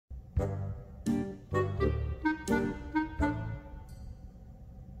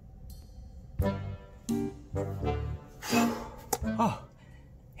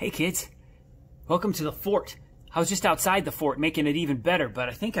kids. Welcome to the fort. I was just outside the fort making it even better, but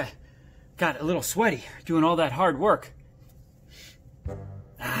I think I got a little sweaty doing all that hard work.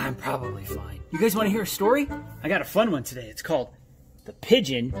 I'm probably fine. You guys want to hear a story? I got a fun one today. It's called The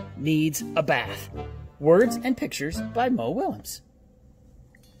Pigeon Needs a Bath. Words and pictures by Willems.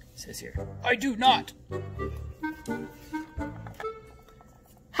 It says here, I do not.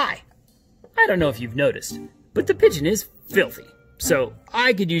 Hi. I don't know if you've noticed, but the pigeon is filthy. So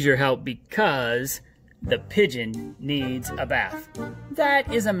I could use your help because the pigeon needs a bath.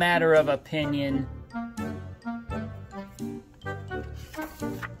 That is a matter of opinion.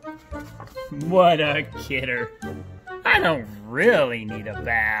 What a kidder. I don't really need a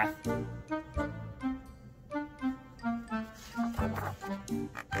bath.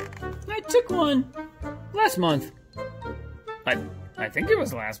 I took one last month. I think it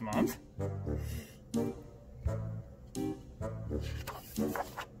was last month.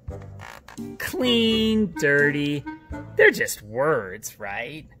 Clean, dirty, they're just words,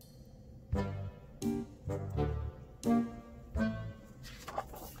 right?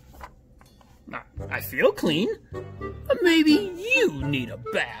 I feel clean. Maybe you need a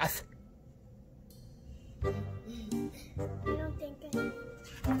bath. I don't think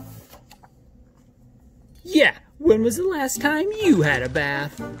I... Yeah, when was the last time you had a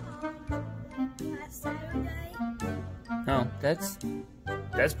bath? Last Saturday. Oh, that's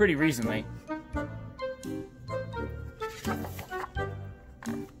pretty recently.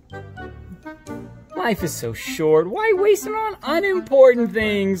 Life is so short. Why waste it on unimportant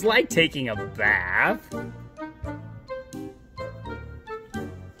things like taking a bath?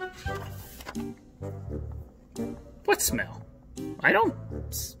 What smell? I don't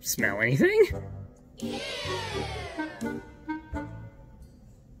smell anything.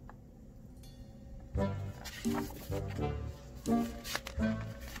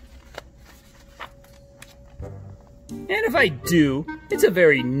 And if I do, it's a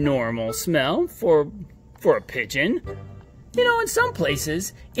very normal smell for a pigeon. You know, in some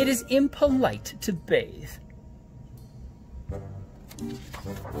places, it is impolite to bathe.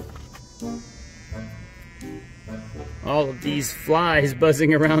 All of these flies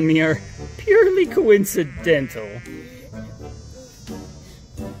buzzing around me are purely coincidental.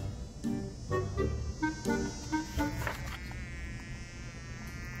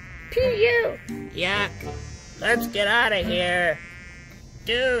 Pigeon! Yuck! Let's get out of here.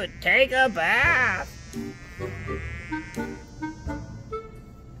 Dude, take a bath.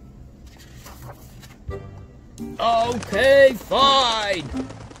 Okay, fine.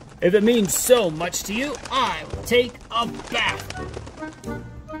 If it means so much to you, I will take a bath.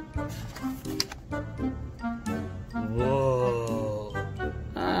 Whoa.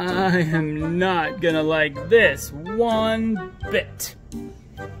 I am not gonna like this one bit.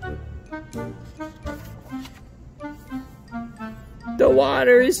 The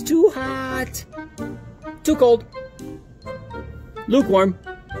water is too hot. Too cold. Lukewarm.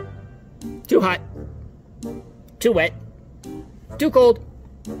 Too hot. Too wet. Too cold.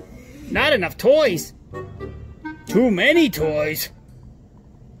 Not enough toys. Too many toys.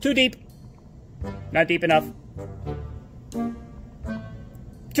 Too deep. Not deep enough.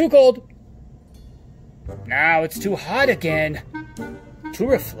 Too cold. Now it's too hot again. Too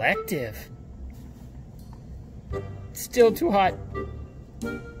reflective. Still too hot.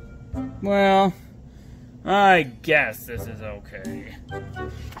 Well, I guess this is okay.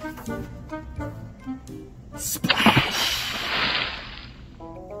 Splash!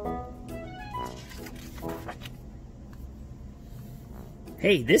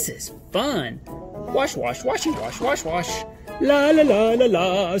 Hey, this is fun. Wash, wash, washy, wash, wash, wash. La la la la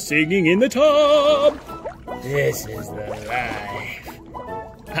la, singing in the tub. This is the life.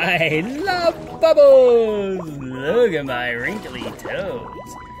 I love bubbles. Look at my wrinkly toes.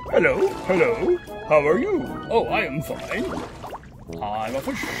 Hello, hello. How are you? Oh, I am fine. I'm a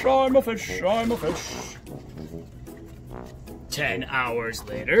fish, I'm a fish, I'm a fish. 10 hours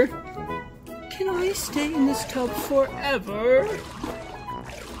later. Can I stay in this tub forever?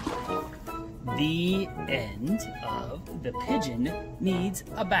 The end of The Pigeon Needs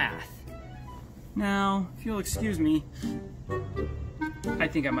a Bath. Now, if you'll excuse me, I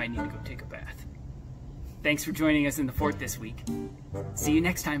think I might need to go take a bath. Thanks for joining us in the fort this week. See you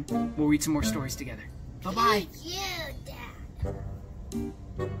next time. We'll read some more stories together. Bye-bye. Thank you,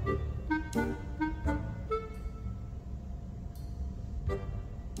 Dad.